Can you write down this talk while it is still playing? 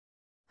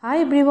Hi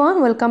everyone,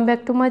 welcome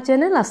back to my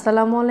channel.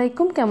 আসসালামু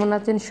আলাইকুম। কেমন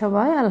আছেন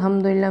সবাই?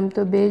 আলহামদুলিল্লাহ আমি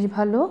তো বেশ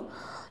ভালো।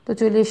 তো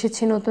চলে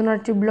এসেছি নতুন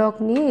একটি ব্লগ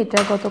নিয়ে। এটা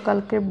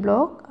গতকালকের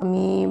ব্লগ।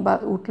 আমি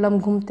উঠলাম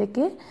ঘুম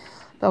থেকে,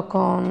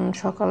 তখন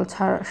সকাল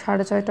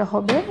 6:30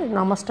 হবে।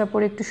 নামাজটা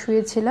পড়ে একটু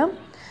শুয়েছিলাম,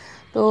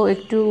 তো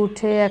একটু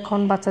উঠে এখন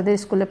বাচ্চাদের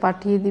স্কুলে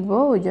পাঠিয়ে দিব,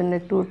 ওই জন্য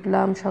একটু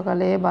উঠলাম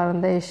সকালে।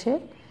 বারান্দায় এসে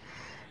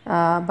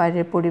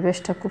বাইরের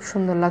পরিবেশটা খুব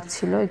সুন্দর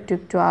লাগছিল, একটু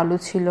একটু আলো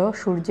ছিল,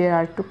 সূর্যের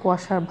আর একটু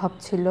কুয়াশার ভাব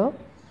ছিল,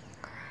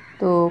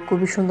 তো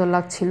খুবই সুন্দর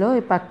লাগছিল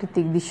এই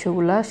প্রাকৃতিক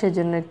দৃশ্যগুলা,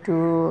 সেজন্য একটু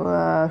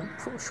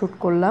শ্যুট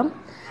করলাম।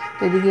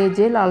 তো এদিকে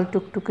যে লাল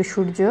টুকটুকে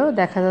সূর্য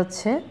দেখা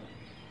যাচ্ছে,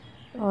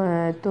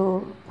 তো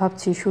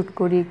ভাবছি শ্যুট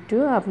করি একটু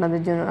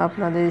আপনাদের জন্য,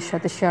 আপনাদের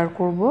সাথে শেয়ার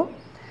করব।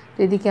 তো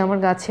এদিকে আমার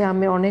গাছে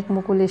আমের অনেক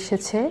মুকুল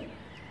এসেছে।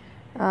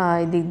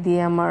 এদিক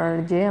দিয়ে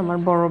আমার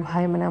বড়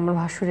ভাই মানে আমার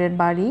ভাসুরের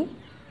বাড়ি,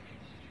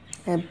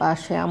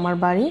 পাশে আমার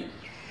বাড়ি।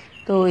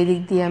 তো এদিক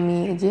দিয়ে আমি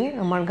যে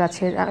আমার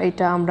গাছের,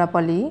 এটা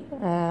আম্রপালি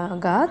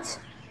গাছ,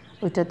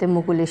 ওইটাতে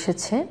মুকুল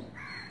এসেছে।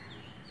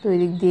 তো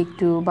এদিক দিয়ে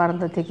একটু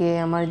বারান্দা থেকে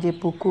আমার যে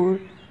পুকুর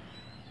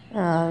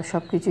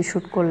সব কিছু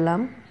শ্যুট করলাম।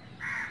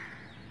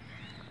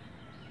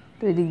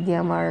 তো এদিক দিয়ে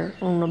আমার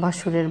অন্য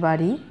ভাসুরের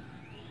বাড়ি,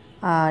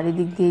 আর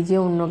এদিক দিয়ে যে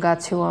অন্য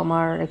গাছেও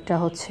আমার একটা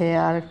হচ্ছে,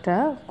 আর একটা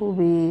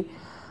খুবই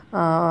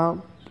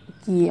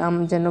কি আম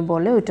যেন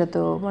বলে, ওইটা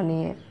তো মানে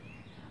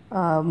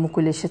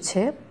মুকুল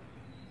এসেছে,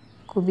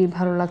 খুবই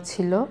ভালো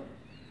লাগছিল।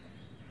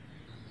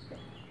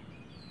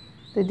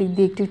 তো এদিক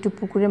দিয়ে একটু একটু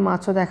পুকুরে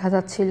মাছও দেখা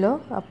যাচ্ছিল,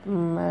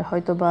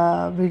 হয়তো বা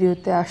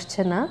ভিডিওতে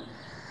আসছে না,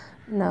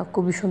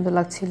 খুবই সুন্দর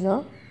লাগছিল।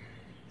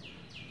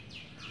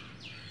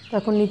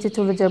 এখন নিচে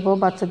চলে যাব,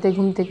 বাচ্চাদের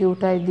ঘুম থেকে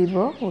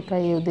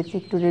উঠাই ওদেরকে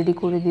একটু রেডি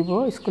করে দিব,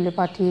 স্কুলে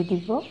পাঠিয়ে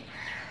দিব,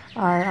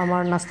 আর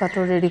আমার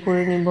নাস্তাটাও রেডি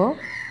করে নিব।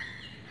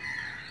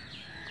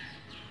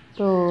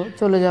 তো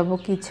চলে যাব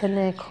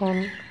কিচেনে এখন।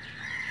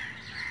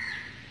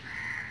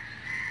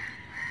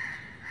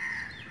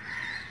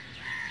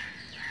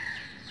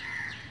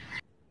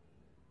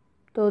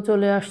 তো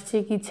চলে আসছি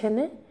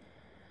কিচেনে,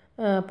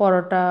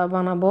 পরোটা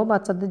বানাবো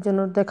বাচ্চাদের জন্য,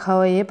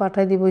 খাওয়াইয়ে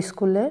পাঠিয়ে দিব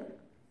স্কুলে।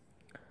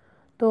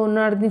 তো অন্য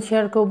আরেকদিন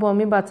শেয়ার করবো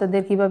আমি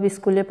বাচ্চাদের কীভাবে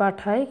স্কুলে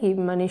পাঠাই,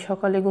 মানে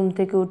সকালে ঘুম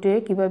থেকে উঠে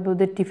কীভাবে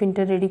ওদের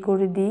টিফিনটা রেডি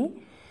করে দিই।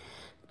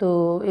 তো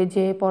এই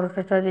যে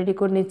পরোটাটা রেডি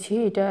করে নিচ্ছি,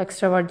 এটা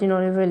এক্সট্রা ভার্জিন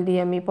অলিভ অয়েল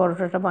দিয়ে আমি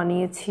পরোটাটা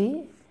বানিয়েছি।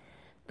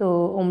 তো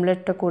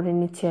অমলেটটা করে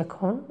নিচ্ছি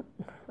এখন,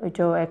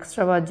 ওইটাও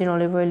এক্সট্রা ভার্জিন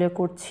অলিভ অয়েলে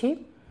করছি।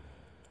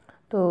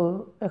 তো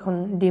এখন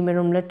ডিমের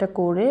অমলেটটা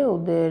করে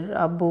ওদের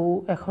আব্বু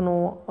এখনও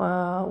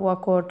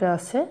ওয়াকওয়ার্ডে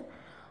আছে,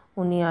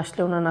 উনি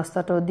আসলে ওনার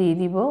নাস্তাটাও দিয়ে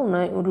দিব,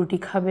 ওনার রুটি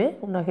খাবে,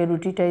 ওনাকে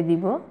রুটিটাই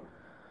দিব।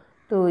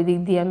 তো ওই দিক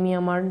দিয়ে আমি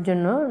আমার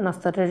জন্য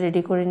নাস্তাটা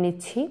রেডি করে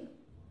নিচ্ছি।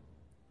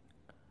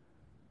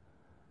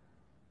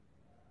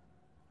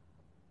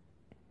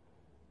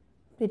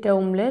 এটা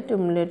অমলেট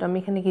আমি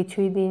এখানে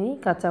কিছুই দিইনি,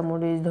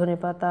 কাঁচামরিচ,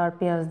 ধনেপাতা আর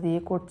পেঁয়াজ দিয়ে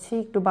করছি,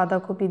 একটু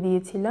বাঁধাকপি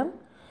দিয়েছিলাম।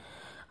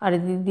 আর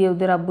এদিক দিয়ে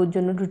ওদের আব্বুর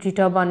জন্য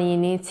রুটিটাও বানিয়ে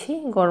নিয়েছি,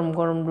 গরম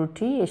গরম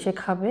রুটি, এসে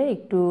খাবে,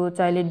 একটু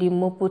চাইলে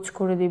ডিমও পোচ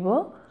করে দিব।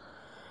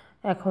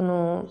 এখনও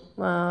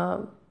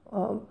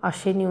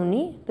আসেনি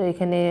উনি, তো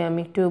এখানে আমি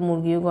একটু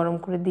মুরগিও গরম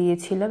করে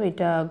দিয়েছিলাম,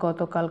 এটা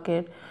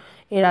গতকালকের,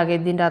 এর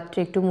আগের দিন রাত্রে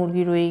একটু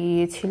মুরগি রয়ে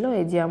গিয়েছিল।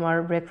 এই যে আমার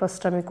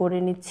ব্রেকফাস্ট আমি করে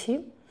নিচ্ছি,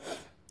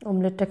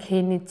 অমলেটটা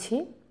খেয়ে নিচ্ছি।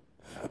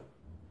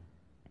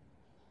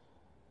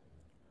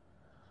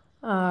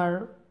 আর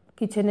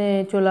কিচেনে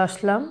চলে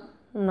আসলাম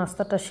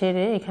নাস্তাটা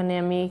সেরে। এখানে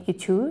আমি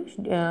কিছু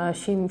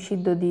শিম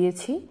সিদ্ধ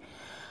দিয়েছি,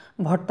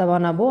 ভর্তা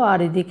বানাবো। আর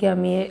এদিকে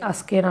আমি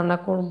আজকে রান্না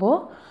করব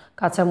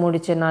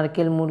কাঁচামরিচে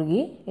নারকেল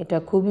মুরগি। এটা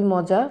খুবই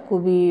মজা,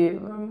 খুবই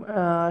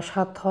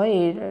স্বাদ হয়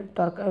এর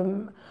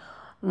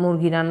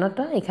মুরগি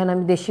রান্নাটা। এখানে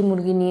আমি দেশি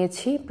মুরগি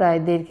নিয়েছি প্রায়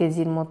 1.5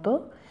 কেজির মতো।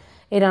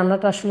 এই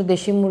রান্নাটা আসলে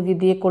দেশি মুরগি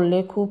দিয়ে করলে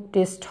খুব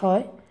টেস্ট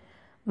হয়,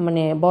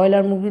 মানে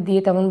ব্রয়লার মুরগি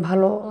দিয়ে তেমন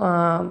ভালো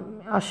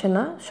আসে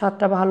না,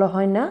 স্বাদটা ভালো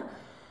হয় না।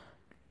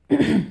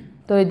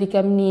 তো এদিকে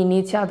আমি নিয়ে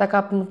নিয়েছি আধা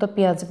কাপ মতো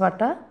পেঁয়াজ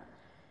বাটা,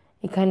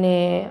 এখানে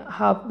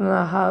হাফ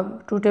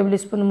 2 টেবিল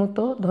স্পুন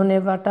মতো ধনে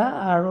বাটা,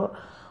 আর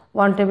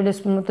 1 টেবিল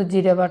স্পুন মতো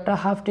জিরে বাটা,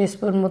 হাফ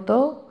টিস্পুন মতো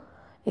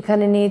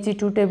এখানে নিয়েছি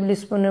 2 টেবিল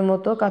স্পুনের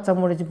মতো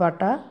কাঁচামরিচ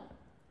বাটা।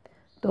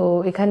 তো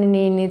এখানে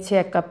নিয়ে নিয়েছি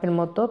 1 কাপের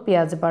মতো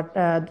পেঁয়াজ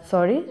বাটা,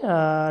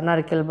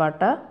 নারকেল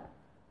বাটা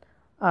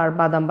আর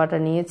বাদাম বাটা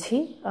নিয়েছি।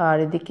 আর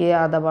এদিকে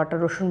আদা বাটা,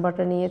 রসুন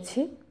বাটা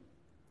নিয়েছি।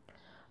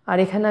 আর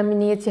এখানে আমি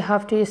নিয়েছি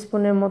হাফ টি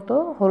স্পুনের মতো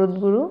হলুদ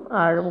গুঁড়ো,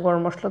 আর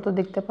গরম মশলা তো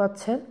দেখতে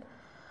পাচ্ছেন,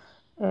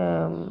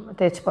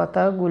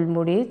 তেজপাতা,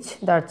 গোলমরিচ,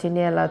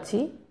 দারচিনি,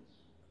 এলাচি।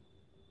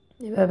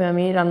 এভাবে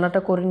আমি রান্নাটা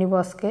করে নিব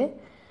আজকে।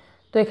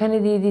 তো এখানে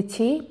দিয়ে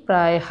দিচ্ছি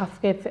প্রায়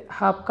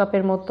হাফ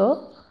কাপের মতো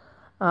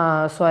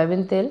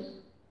সয়াবিন তেল।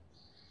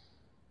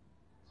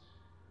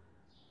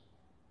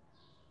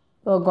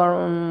 তো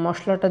গরম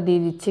মশলাটা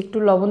দিয়ে দিচ্ছি, একটু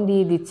লবণ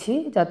দিয়ে দিচ্ছি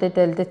যাতে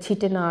তেলটা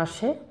ছিটে না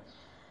আসে,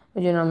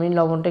 ওই জন্য আমি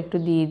লবণটা একটু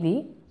দিয়ে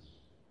দিই।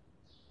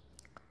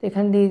 তো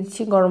এখানে দিয়ে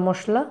দিচ্ছি গরম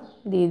মশলা,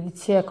 দিয়ে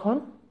দিচ্ছি এখন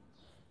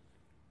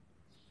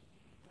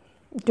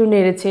একটু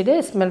নেড়ে ছেড়ে,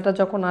 স্মেলটা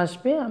যখন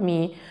আসবে আমি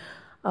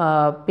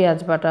পেঁয়াজ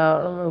বাটা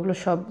ওগুলো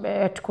সব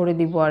অ্যাড করে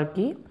দিব আর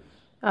কি।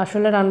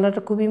 আসলে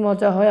রান্নাটা খুবই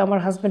মজা হয়, আমার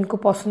হাজব্যান্ড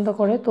খুব পছন্দ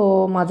করে, তো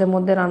মাঝে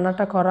মধ্যে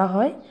রান্নাটা করা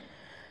হয়,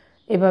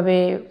 এভাবে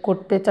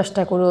করতে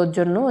চেষ্টা করি ওর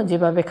জন্য,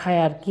 যেভাবে খায়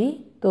আর কি।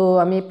 তো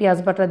আমি পেঁয়াজ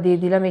বাটা দিয়ে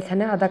দিলাম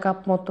এখানে আধা কাপ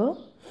মতো।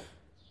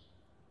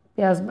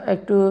 পেঁয়াজ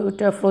একটু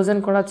এটা ফ্রোজেন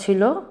করা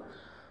ছিল,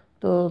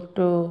 তো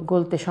একটু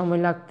গলতে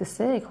সময়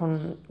লাগতেছে, এখন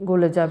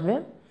গলে যাবে।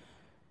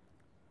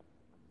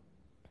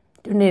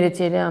 একটু নেড়ে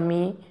চেড়ে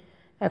আমি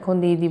এখন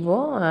দিয়ে দিব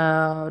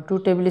 2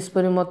 টেবিল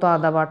স্পুনের মতো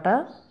আদা বাটা,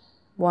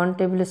 1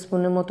 টেবিল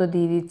স্পুনের মতো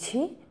দিয়ে দিচ্ছি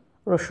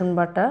রসুন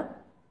বাটা।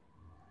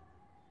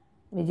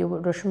 এই যে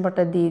রসুন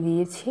বাটা দিয়ে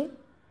দিয়েছি।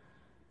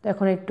 তো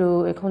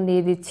এখন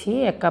দিয়ে দিচ্ছি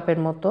 1 কাপের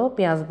মতো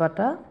পেঁয়াজ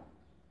বাটা,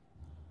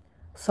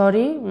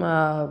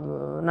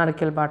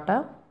 নারকেল বাটা।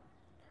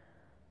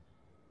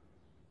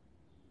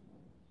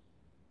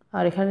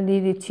 আর এখানে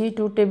দিয়ে দিচ্ছি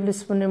 2 টেবিল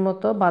স্পুনের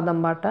মতো বাদাম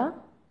বাটা।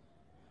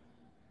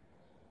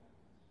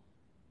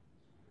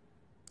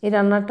 এই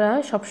রান্নাটা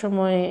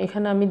সবসময়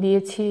এখানে আমি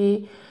দিয়েছি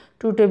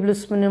 2 টেবিল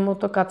স্পুনের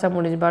মতো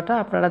কাঁচামরিচ বাটা।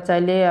 আপনারা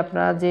চাইলে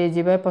আপনারা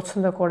যেভাবে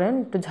পছন্দ করেন,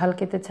 একটু ঝাল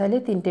খেতে চাইলে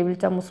 3 টেবিল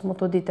চামচ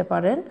মতো দিতে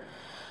পারেন।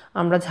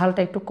 আমরা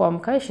ঝালটা একটু কম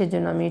খাই,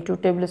 সেজন্য আমি 2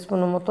 টেবিল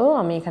স্পুনের মতো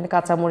আমি এখানে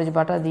কাঁচামরিচ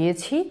বাটা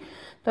দিয়েছি।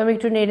 তো আমি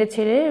একটু নেড়ে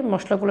ছেড়ে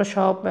মশলাগুলো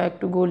সব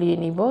একটু গলিয়ে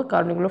নিব,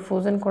 কারণ এগুলো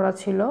ফ্রোজেন করা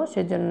ছিল,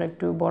 সেজন্য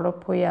একটু বরফ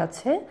হয়ে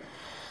আছে।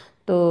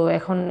 তো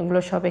এখন এগুলো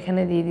সব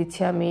এখানে দিয়ে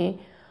দিচ্ছি আমি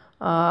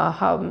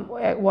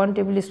 1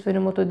 টেবিল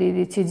স্পুনের মতো দিয়ে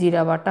দিচ্ছি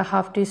জিরা বাটা,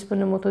 1/2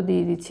 টিস্পুনের মতো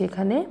দিয়ে দিচ্ছি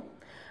এখানে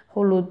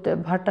হলুদ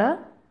বাটা।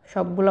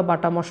 সবগুলো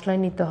বাটা মশলাই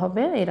নিতে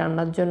হবে এই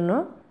রান্নার জন্য।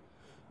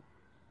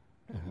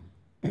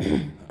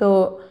 তো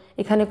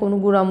এখানে কোনো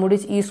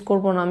গুঁড়ামরিচ ইউজ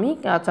করব না, আমি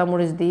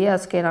কাঁচামরিচ দিয়ে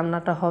আজকে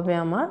রান্নাটা হবে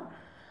আমার,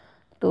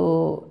 তো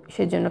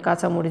সেজন্য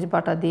কাঁচামরিচ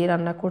বাটা দিয়ে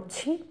রান্না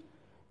করছি।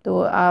 তো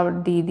আর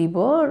দিয়ে দিব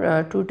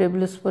 2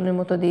 টেবিল স্পুনের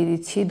মতো দিয়ে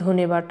দিচ্ছি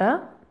ধনে বাটা।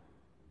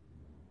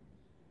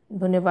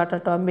 ধনে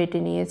বাটাটা আমি বেটে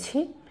নিয়েছি।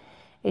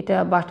 এটা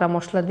বাটা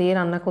মশলা দিয়ে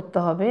রান্না করতে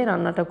হবে,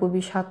 রান্নাটা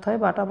খুবই স্বাদ হয়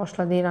বাটা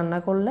মশলা দিয়ে রান্না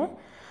করলে,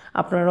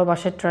 আপনারাও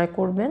বাসায় ট্রাই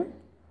করবেন।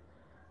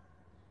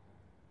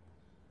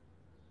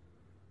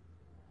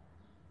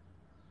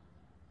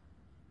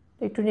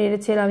 একটু নেড়ে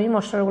চেড়ে আমি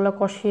মশলাগুলো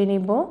কষিয়ে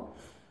নিব।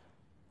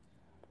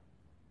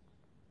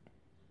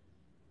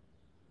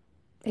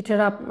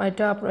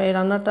 এই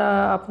রান্নাটা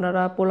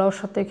আপনারা পোলাওর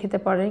সাথে খেতে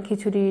পারেন,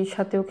 খিচুড়ির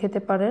সাথেও খেতে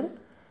পারেন,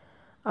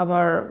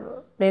 আবার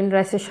প্লেন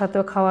রাইসের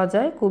সাথেও খাওয়া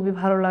যায়, খুবই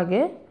ভালো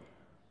লাগে।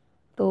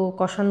 তো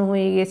কষানো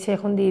হয়ে গেছে,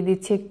 এখন দিয়ে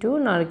দিচ্ছি একটু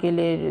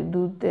নারকেলের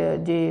দুধ,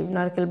 যে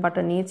নারকেল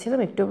বাটা নিয়েছিলাম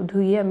একটু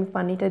ধুয়ে আমি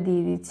পানিটা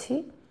দিয়ে দিচ্ছি।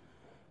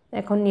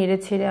 এখন নেড়ে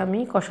ছেড়ে আমি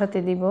কষাতে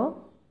দিব।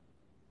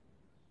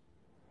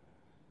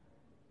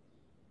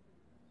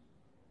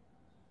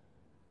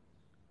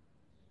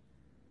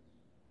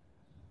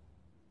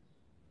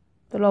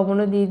 তো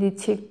লবণও দিয়ে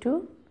দিচ্ছি একটু,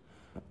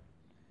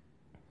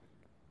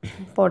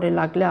 পরে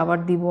লাগলে আবার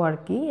দিব আর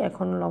কি।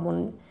 এখন লবণ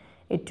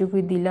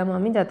একটুকুই দিলাম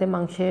আমি, যাতে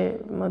মাংসের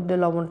মধ্যে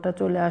লবণটা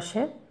চলে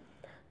আসে।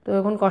 তো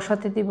এখন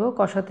কষাতে দিব,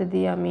 কষাতে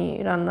দিয়ে আমি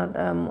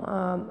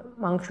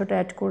মাংসটা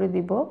অ্যাড করে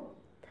দিব।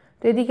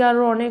 তো এদিকে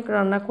আরও অনেক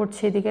রান্না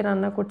করছি, এদিকে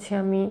রান্না করছি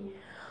আমি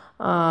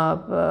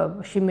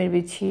শিমের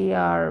বিচি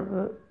আর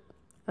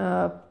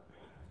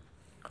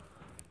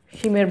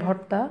শিমের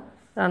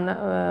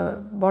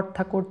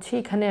ভর্তা করছি।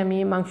 এখানে আমি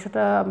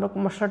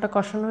মশলাটা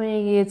কষানো হয়ে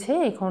গিয়েছে,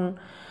 এখন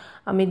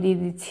আমি দিয়ে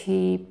দিচ্ছি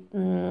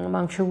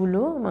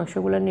মাংসগুলো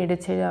নেড়ে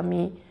ছেড়ে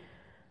আমি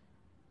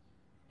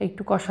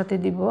একটু কষাতে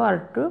দিব আর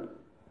একটু।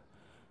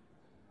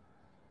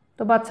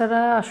 তো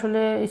বাচ্চারা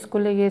আসলে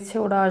স্কুলে গিয়েছে,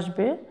 ওরা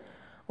আসবে,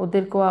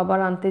 ওদেরকেও আবার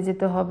আনতে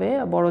যেতে হবে।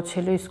 বড়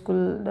ছেলে স্কুল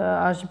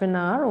আসবে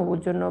না, আর ওর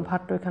জন্য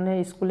ভাতটা এখানে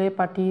স্কুলে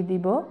পাঠিয়ে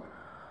দিব,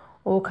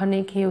 ওখানে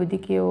খেয়ে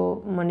ওইদিকেও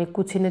মানে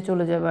কুচিনে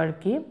চলে যাবে আর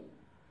কি।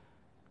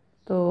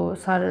 তো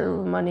স্যার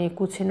মানে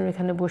কুচিনের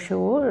এখানে বসে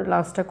ও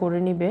লাঞ্চটা করে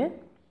নিবে,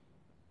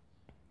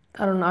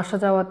 কারণ আসা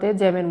যাওয়াতে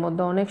জ্যামের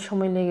মধ্যে অনেক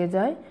সময় লেগে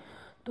যায়।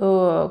 তো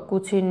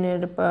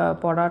কোচিনের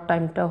পড়ার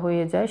টাইমটা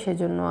হয়ে যায়,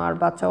 সেজন্য আর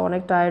বাচ্চা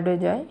অনেক টায়ার্ড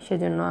হয়ে যায়,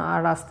 সেজন্য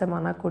আর আসতে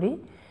মানা করি।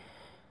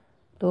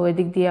 তো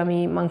এদিক দিয়ে আমি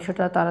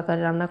মাংসটা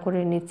তাড়াতাড়ি রান্না করে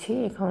নিচ্ছি।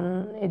 এখন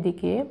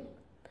এদিকে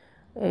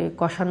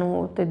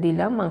কষানোতে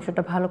দিলাম,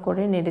 মাংসটা ভালো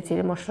করে নেড়ে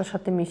চেড়ে মশলার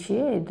সাথে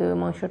মিশিয়ে, এই তো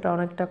মাংসটা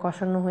অনেকটা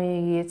কষানো হয়ে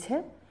গিয়েছে,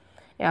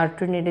 আর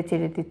একটু নেড়ে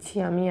চেড়ে দিচ্ছি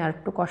আমি, আর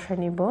একটু কষা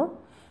নিব।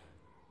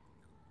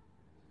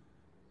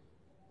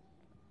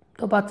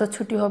 তো বাচ্চার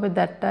ছুটি হবে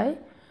 1:30টায়,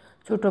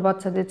 ছোটো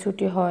বাচ্চাদের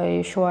ছুটি হয়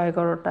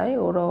 11:15টায়,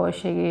 ওরাও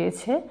এসে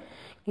গিয়েছে,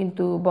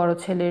 কিন্তু বড়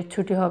ছেলের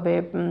ছুটি হবে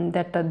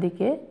 1:30টার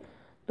দিকে।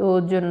 তো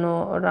ওর জন্য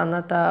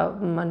রান্নাটা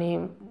মানে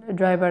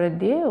ড্রাইভারের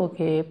দিয়ে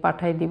ওকে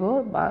পাঠাই দিব,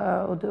 বা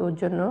ওর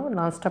জন্য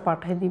লাঞ্চটা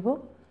পাঠাই দিব।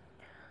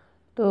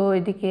 তো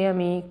এদিকে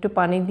আমি একটু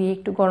পানি দিয়ে,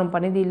 একটু গরম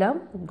পানি দিলাম,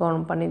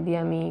 গরম পানি দিয়ে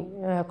আমি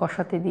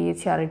কষাতে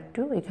দিয়েছি আর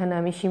একটু। এখানে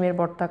আমি শিমের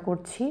ভর্তা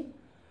করছি,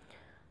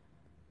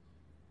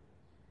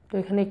 তো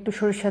এখানে একটু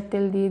সরিষার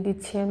তেল দিয়ে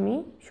দিচ্ছি আমি।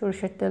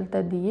 সরিষার তেলটা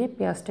দিয়ে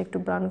পেঁয়াজটা একটু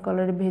ব্রাউন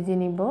কালারে ভেজে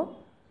নিব।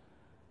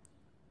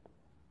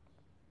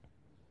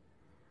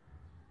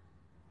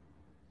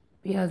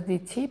 পেঁয়াজ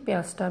দিচ্ছি,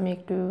 পেঁয়াজটা আমি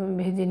একটু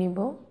ভেজে নিব।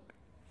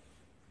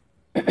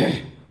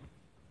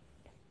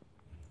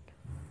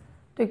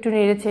 তো একটু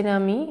নেড়ে চেড়ে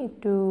আমি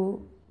একটু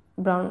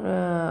ব্রাউন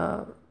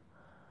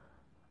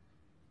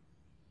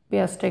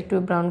পেঁয়াজটা একটু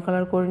ব্রাউন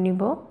কালার করে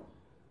নিব।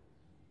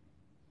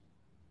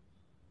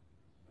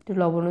 একটু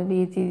লবণও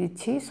দিয়ে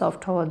দিচ্ছি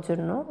সফট হওয়ার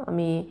জন্য।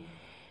 আমি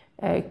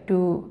একটু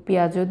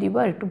পেঁয়াজও দিব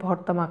আর একটু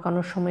ভর্তা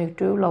মাখানোর সময়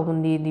একটু লবণ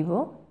দিয়ে দিব।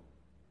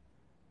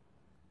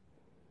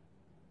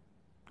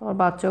 আমার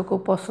বাচ্চাও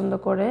খুব পছন্দ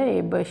করে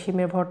এই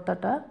শিমের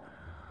ভর্তাটা।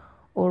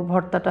 ওর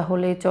ভর্তাটা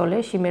হলেই চলে,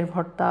 শিমের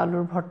ভর্তা,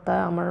 আলুর ভর্তা।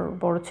 আমার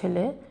বড়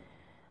ছেলে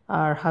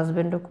আর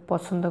হাজব্যান্ডও খুব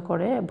পছন্দ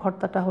করে।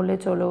 ভর্তাটা হলে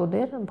চলে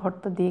ওদের,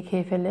 ভর্তা দিয়ে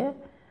খেয়ে ফেলে।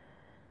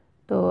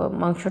 তো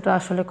মাংসটা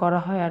আসলে করা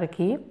হয় আর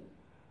কি।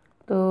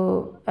 তো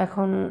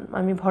এখন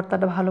আমি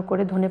ভর্তাটা ভালো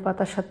করে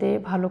ধনেপাতার সাথে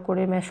ভালো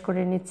করে ম্যাশ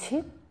করে নিচ্ছি।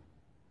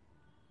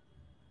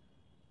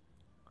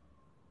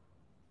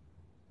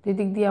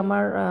 এদিক দিয়ে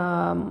আমার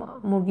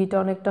মুরগিটা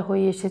অনেকটা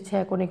হয়ে এসেছে।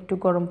 এখন একটু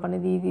গরম পানি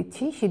দিয়ে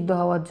দিচ্ছি সিদ্ধ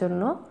হওয়ার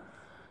জন্য।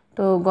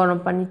 তো গরম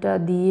পানিটা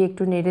দিয়ে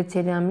একটু নেড়ে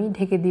চেড়ে আমি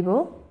ঢেকে দিব।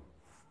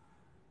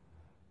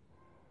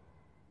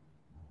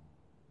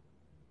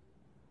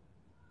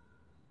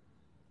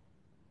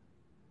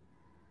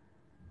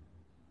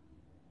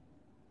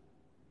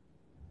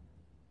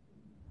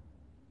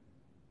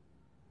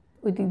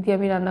 ওই দিক দিয়ে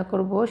আমি রান্না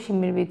করব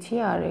শিমের বিচি।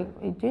 আর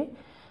এই যে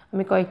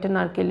আমি কয়েকটা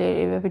নারকেলের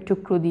এভাবে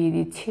টুকরো দিয়ে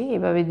দিচ্ছি।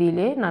 এভাবে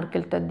দিলে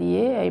নারকেলটা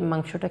দিয়ে এই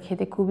মাংসটা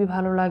খেতে খুবই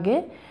ভালো লাগে।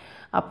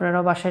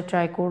 আপনারাও বাসায়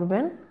ট্রাই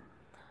করবেন।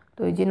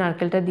 তো এই যে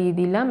নারকেলটা দিয়ে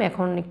দিলাম।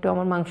 এখন একটু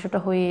আমার মাংসটা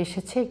হয়ে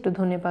এসেছে, একটু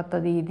ধনেপাতা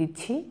দিয়ে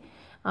দিচ্ছি।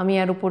 আমি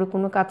আর উপরে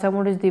কোনো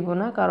কাঁচামরিচ দিব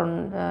না, কারণ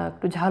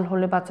একটু ঝাল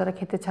হলে বাচ্চারা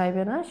খেতে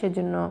চাইবে না।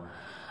 সেজন্য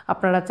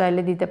আপনারা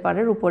চাইলে দিতে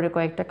পারেন উপরে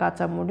কয়েকটা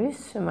কাঁচামরিচ,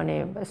 মানে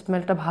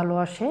স্মেলটা ভালো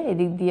আসে।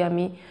 এদিক দিয়ে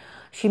আমি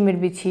শিমের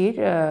বিচির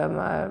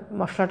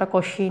মশলাটা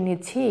কষিয়ে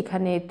নিচ্ছি।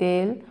 এখানে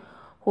তেল,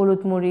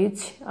 হলুদ, মরিচ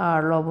আর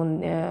লবণ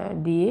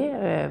দিয়ে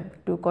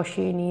একটু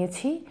কষিয়ে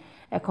নিয়েছি।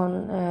 এখন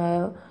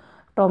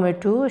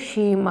টমেটো,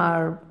 শিম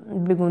আর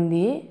বেগুন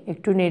দিয়ে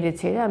একটু নেড়ে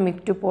চেড়ে আমি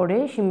একটু পরে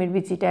শিমের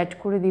বিচিটা অ্যাড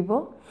করে দিব।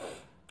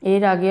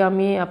 এর আগে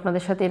আমি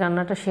আপনাদের সাথে এই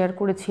রান্নাটা শেয়ার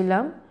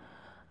করেছিলাম,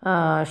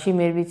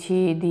 শিমের বিচি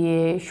দিয়ে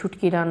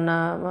শুটকি রান্না,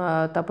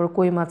 তারপর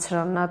কই মাছ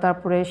রান্না,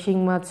 তারপরে শিং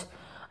মাছ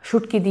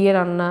শুটকি দিয়ে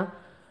রান্না,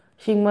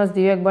 শিং মাছ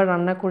দিয়ে একবার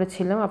রান্না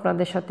করেছিলাম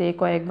আপনাদের সাথে,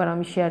 কয়েকবার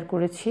আমি শেয়ার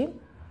করেছি।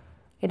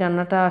 এই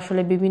রান্নাটা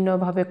আসলে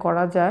বিভিন্নভাবে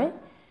করা যায়,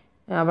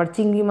 আবার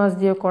চিংড়ি মাছ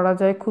দিয়েও করা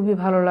যায়, খুবই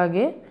ভালো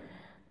লাগে।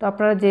 তো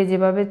আপনারা যে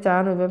যেভাবে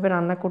চান ওইভাবে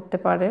রান্না করতে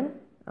পারেন।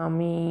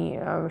 আমি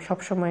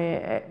সবসময়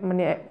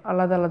মানে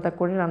আলাদা আলাদা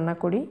করে রান্না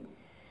করি।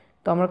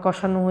 তো আমার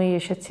কষানো হয়ে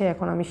এসেছে।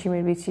 এখন আমি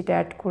শিমের বিচিটা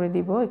অ্যাড করে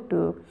দিব একটু,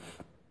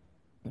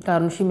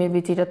 কারণ শিমের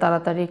বিচিটা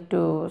তাড়াতাড়ি একটু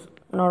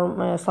নরম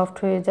সফট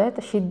হয়ে যায়,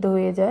 তা সিদ্ধ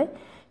হয়ে যায়।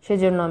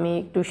 সেজন্য আমি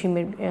একটু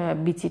শিমের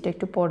বিচিটা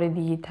একটু পরে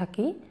দিয়ে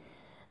থাকি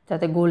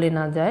যাতে গলে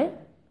না যায়।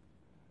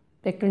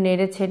 তো একটু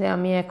নেড়ে ছেড়ে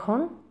আমি এখন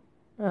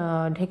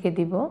ঢেকে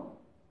দিব।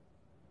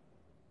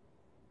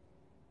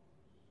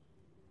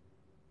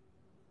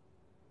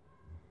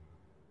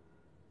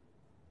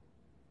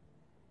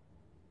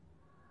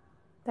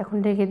 এখন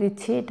ঢেকে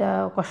দিচ্ছি এটা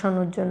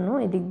কষানোর জন্য।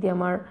 এদিক দিয়ে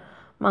আমার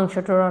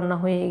মাংসটা রান্না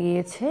হয়ে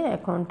গিয়েছে।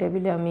 এখন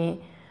টেবিলে আমি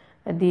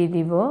দিয়ে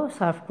দিব,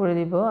 সার্ভ করে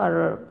দিব। আর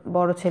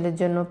বড় ছেলের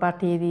জন্য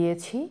পাঠিয়ে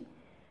দিয়েছি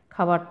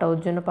খাবারটা, ওর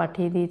জন্য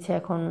পাঠিয়ে দিয়েছি।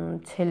 এখন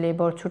ছেলে,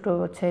 বড় ছোট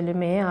ছেলে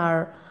মেয়ে আর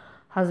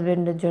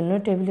হাজব্যান্ডের জন্য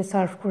টেবিলে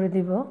সার্ভ করে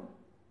দিব।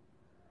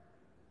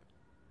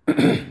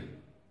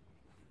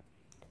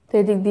 তো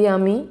এদিক দিয়ে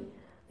আমি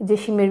যে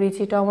শিমের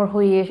বিচিটা আমার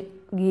হয়ে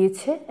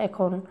গিয়েছে,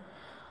 এখন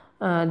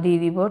দিয়ে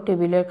দিব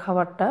টেবিলের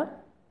খাবারটা।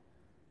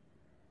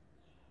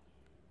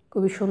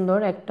 খুবই সুন্দর,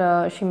 একটা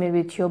শিমের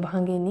বিচিও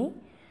ভাঙেনি,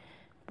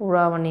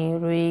 পুরা মানে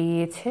রয়ে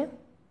গিয়েছে।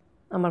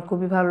 আমার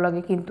খুবই ভালো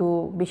লাগে, কিন্তু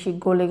বেশি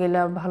গলে গেলে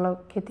ভালো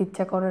খেতে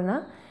ইচ্ছা করে না,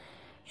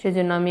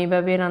 সেজন্য আমি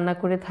এভাবে রান্না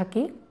করে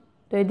থাকি।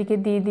 তো এদিকে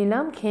দিয়ে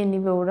দিলাম, খেয়ে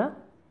নিবে ওরা।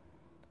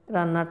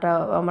 রান্নাটা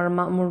আমার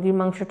মুরগির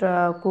মাংসটা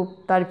খুব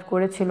তারিফ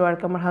করেছিল আর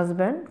কি আমার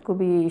হাজব্যান্ড,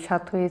 খুবই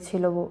স্বাদ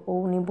হয়েছিল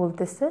উনি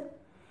বলতেছে।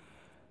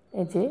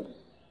 এই যে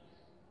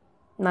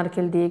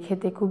নারকেল দিয়ে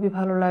খেতে খুবই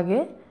ভালো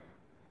লাগে।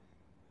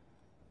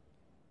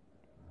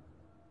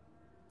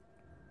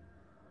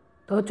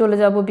 তো চলে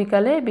যাব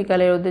বিকালে,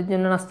 বিকালে ওদের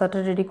জন্য নাস্তাটা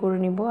রেডি করে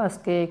নিব।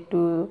 আজকে একটু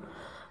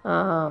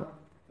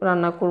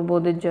রান্না করব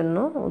ওদের জন্য,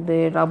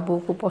 ওদের আব্বু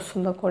খুব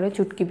পছন্দ করে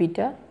চুটকি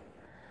পিঠা।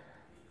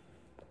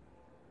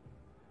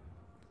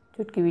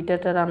 চুটকি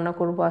পিঠাটা রান্না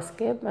করব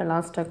আজকে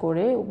লাঞ্চটা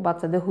করে।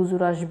 বাচ্চাদের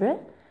হুজুর আসবে,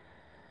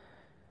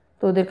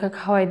 তো ওদেরকে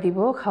খাওয়াই দিব।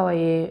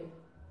 খাওয়াইয়ে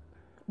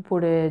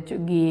উপরে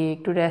গিয়ে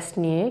একটু রেস্ট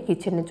নিয়ে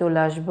কিচেনে চলে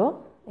আসব।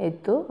 এই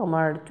তো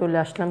আমার চলে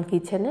আসলাম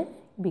কিচেনে।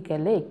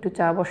 বিকালে একটু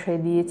চা বসাই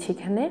দিয়েছি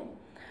এখানে,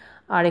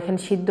 আর এখানে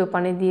সিদ্ধ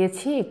পানি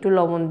দিয়েছি, একটু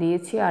লবণ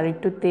দিয়েছি আর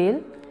একটু তেল।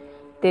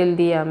 তেল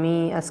দিয়ে আমি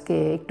আজকে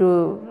একটু,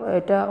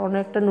 এটা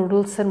অনেকটা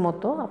নুডলসের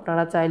মতো,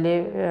 আপনারা চাইলে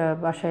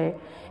বাসায়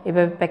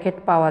এভাবে প্যাকেট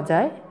পাওয়া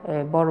যায়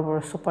বড় বড়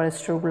সুপার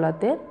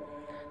স্টোরগুলোতে।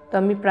 তো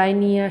আমি প্রায়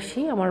নিয়ে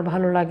আসি, আমার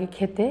ভালো লাগে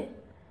খেতে।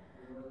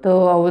 তো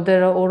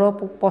ওরাও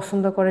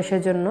পছন্দ করে,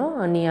 সেজন্য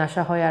নিয়ে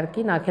আসা হয় আর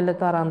কি, না খেলে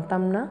তো আর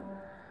আনতাম না।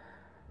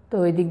 তো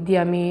ওই দিক দিয়ে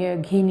আমি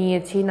ঘি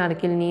নিয়েছি,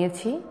 নারকেল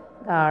নিয়েছি,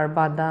 আর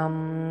বাদাম,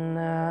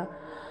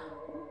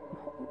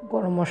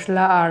 গরম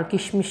মশলা আর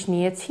কিশমিশ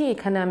নিয়েছি।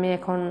 এখানে আমি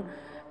এখন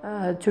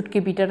চুটকি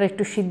পিঠাটা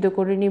একটু সিদ্ধ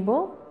করে নিব,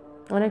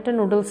 অনেকটা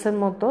নুডলসের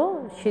মতো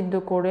সিদ্ধ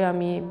করে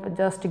আমি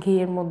জাস্ট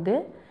ঘিয়ের মধ্যে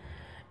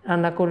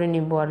রান্না করে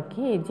নিব আর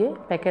কি। এই যে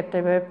প্যাকেটটা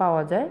এভাবে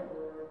পাওয়া যায়।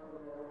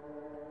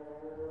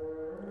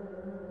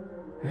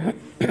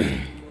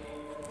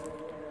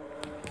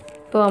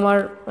 তো আমার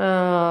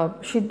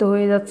সিদ্ধ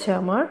হয়ে যাচ্ছে।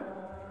 আমার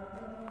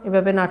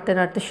এভাবে নাড়তে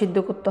নাড়তে সিদ্ধ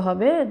করতে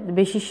হবে,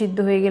 বেশি সিদ্ধ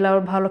হয়ে গেলে আর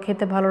ভালো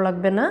খেতে ভালো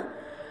লাগবে না,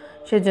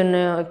 সেজন্য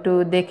একটু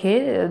দেখে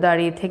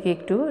দাঁড়িয়ে থেকে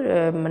একটু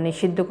মানে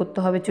সিদ্ধ করতে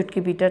হবে চুটকি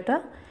পিঠাটা।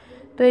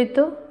 তো এই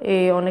তো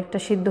অনেকটা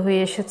সিদ্ধ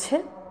হয়ে এসেছে।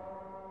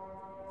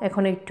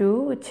 এখন একটু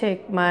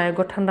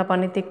ঠান্ডা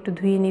পানিতে একটু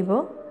ধুয়ে নিব।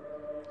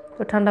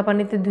 তো ঠান্ডা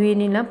পানিতে ধুয়ে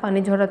নিলাম, পানি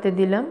ঝরাতে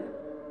দিলাম।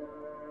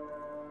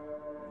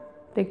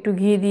 তো একটু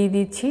ঘি দিয়ে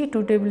দিচ্ছি, 2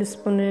 টেবিল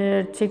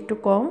স্পুনের চেয়ে একটু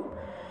কম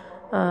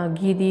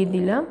ঘি দিয়ে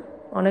দিলাম।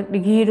 অনেক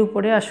ঘির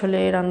উপরে আসলে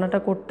রান্নাটা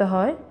করতে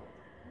হয়,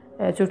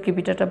 চুটকি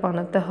পিঠাটা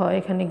বানাতে হয়।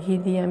 এখানে ঘি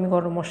দিয়ে আমি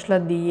গরম মশলা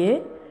দিয়ে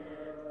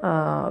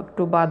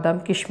একটু বাদাম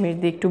কিশমিশ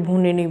দিয়ে একটু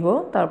ভুনে নিব,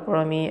 তারপর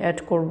আমি অ্যাড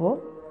করব।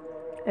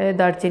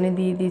 দারচিনি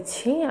দিয়ে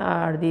দিচ্ছি,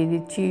 আর দিয়ে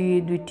দিচ্ছি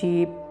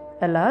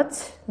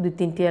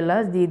 2-3টি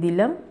এলাচ দিয়ে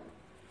দিলাম।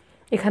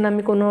 এখানে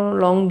আমি কোনো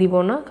লং দিব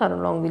না, কারণ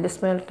লং দিলে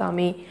স্মেলটা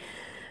আমি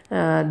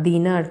দিই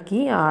না আর কি,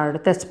 আর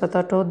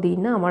তেজপাতাটাও দিই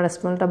না, আমার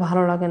স্মেলটা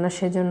ভালো লাগে না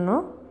সেজন্য।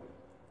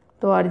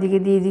 তো আর দিকে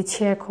দিয়ে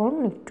দিচ্ছি এখন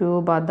একটু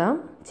বাদাম,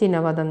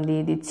 বাদাম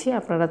দিয়ে দিচ্ছি,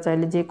 আপনারা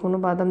চাইলে যে কোনো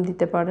বাদাম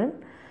দিতে পারেন।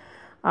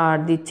 আর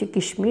দিচ্ছি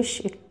কিশমিশ,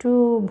 একটু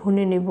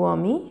ভুনে নেব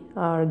আমি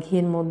আর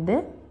ঘিয়ের মধ্যে।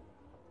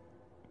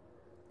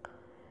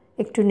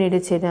 একটু নেড়ে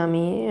ছেড়ে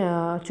আমি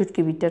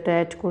চুটকি পিঠাটা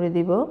অ্যাড করে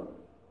দিব।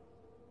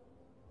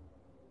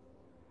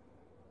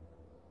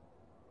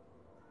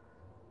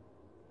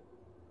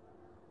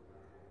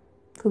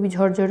 খুবই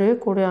ঝরঝরে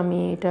করে আমি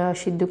এটা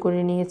সিদ্ধ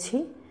করে নিয়েছি।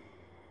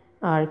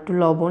 আর একটু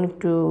লবণ,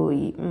 একটু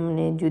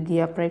মানে যদি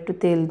আপনারা একটু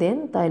তেল দেন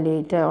তাহলে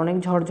এটা অনেক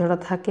ঝরঝরা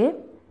থাকে।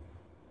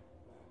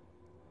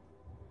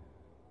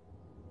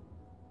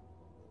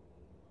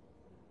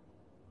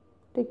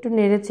 তো একটু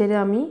নেড়ে চেড়ে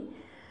আমি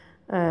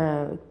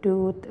একটু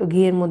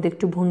ঘিয়ের মধ্যে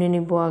একটু ভুনে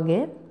নিব আগে,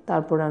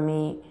 তারপর আমি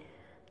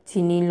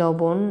চিনি,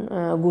 লবণ,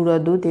 গুঁড়া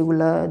দুধ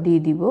এগুলা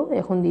দিয়ে দিব।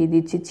 এখন দিয়ে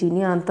দিচ্ছি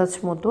চিনি আন্দাজ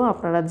মতো,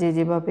 আপনারা যে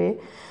যেভাবে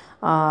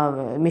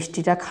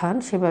মিষ্টিটা খান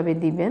সেভাবে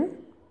দিবেন।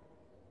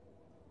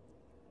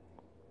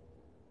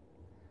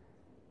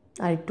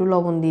 আর একটু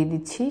লবণ দিয়ে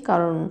দিচ্ছি,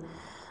 কারণ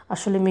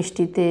আসলে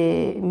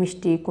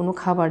মিষ্টি কোনো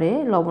খাবারে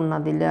লবণ না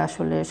দিলে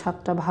আসলে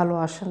স্বাদটা ভালো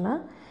আসে না,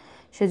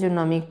 সেজন্য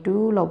আমি একটু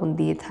লবণ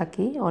দিয়ে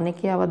থাকি।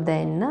 অনেকে আবার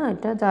দেন না,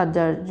 এটা যার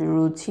যার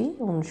রুচি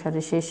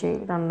অনুসারে সে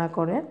রান্না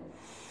করে।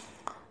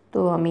 তো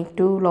আমি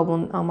একটু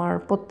লবণ, আমার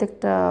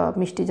প্রত্যেকটা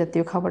মিষ্টি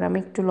জাতীয় খাবারে আমি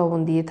একটু লবণ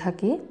দিয়ে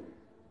থাকি।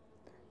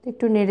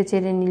 একটু নেড়ে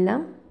চেড়ে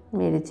নিলাম,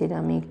 নেড়ে চেড়ে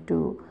আমি একটু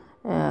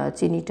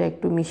চিনিটা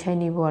একটু মিশাই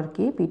নিব আর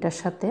কি পিঠার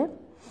সাথে।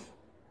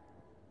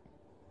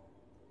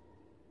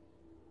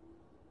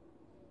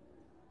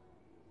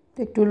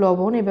 একটু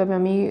লবণ, এভাবে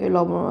আমি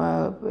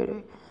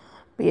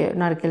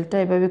নারকেলটা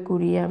এভাবে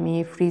কুড়িয়ে আমি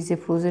ফ্রিজে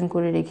ফ্রোজেন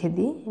করে রেখে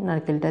দিই,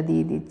 নারকেলটা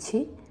দিয়ে দিচ্ছি।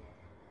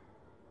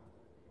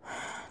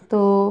 তো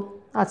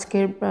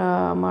আজকের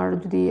আমার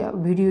যদি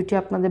ভিডিওটি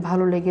আপনাদের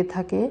ভালো লেগে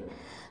থাকে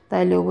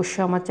তাহলে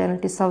অবশ্যই আমার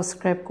চ্যানেলটি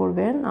সাবস্ক্রাইব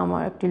করবেন,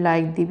 আমার একটি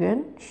লাইক দিবেন,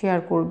 শেয়ার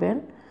করবেন,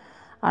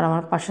 আর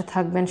আমার পাশে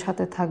থাকবেন,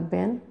 সাথে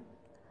থাকবেন।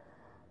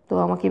 তো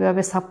আমাকে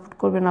এভাবে সাপোর্ট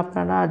করবেন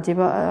আপনারা। আর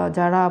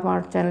যারা আমার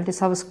চ্যানেলটি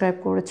সাবস্ক্রাইব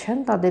করেছেন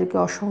তাদেরকে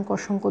অসংখ্য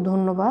অসংখ্য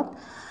ধন্যবাদ।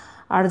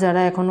 আর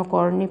যারা এখনও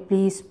করেনি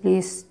please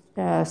please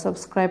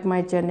subscribe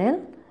my channel.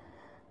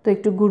 তো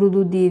একটু গুঁড়ো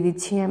দুধ দিয়ে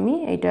দিচ্ছি আমি,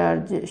 এটার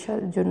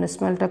জন্য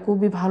স্মেলটা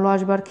খুবই ভালো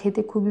আসবে আর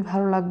খেতে খুবই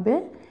ভালো লাগবে।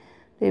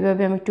 তো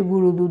এইভাবে আমি একটু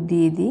গুঁড়ো দুধ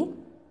দিয়ে দিই।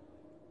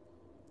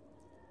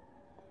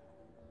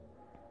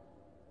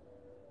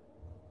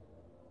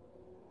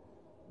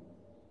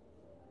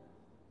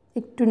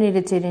 একটু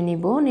নেড়ে চেড়ে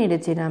নিব, নেড়ে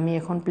চেড়ে আমি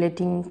এখন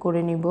প্লেটিং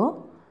করে নিব।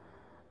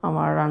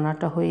 আমার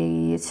রান্নাটা হয়ে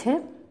গিয়েছে,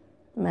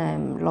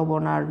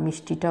 লবণ আর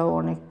মিষ্টিটাও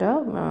অনেকটা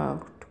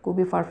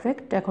খুবই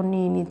পারফেক্ট। এখন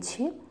নিয়ে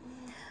নিচ্ছি,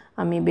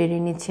 আমি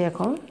বেরিয়ে নিচ্ছি।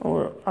 এখন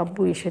ওর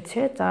আব্বু এসেছে,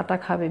 চাটা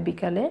খাবে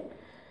বিকালে।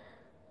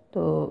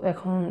 তো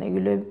এখন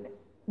এগুলো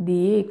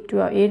দিয়ে একটু,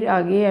 এর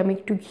আগে আমি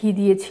একটু ঘি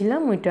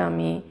দিয়েছিলাম, ওইটা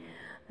আমি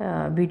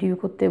ভিডিও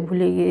করতে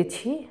ভুলে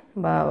গিয়েছি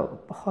বা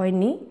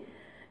হয়নি।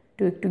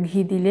 একটু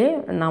ঘি দিলে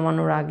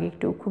নামানোর আগে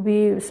একটু খুবই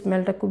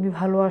স্মেলটা খুবই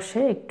ভালো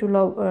আসে। একটু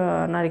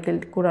নারকেল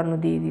কোরানো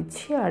দিয়ে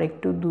দিচ্ছি, আর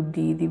একটু দুধ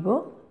দিয়ে দিব।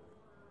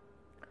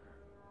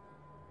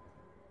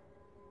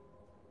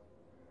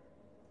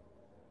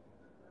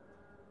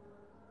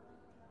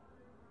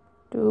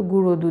 একটু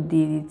গুঁড়ো দুধ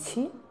দিয়ে দিচ্ছি।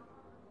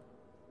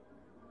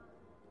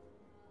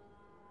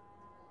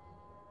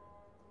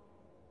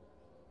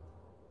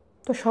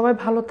 তো সবাই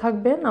ভালো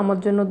থাকবেন, আমার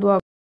জন্য দোয়া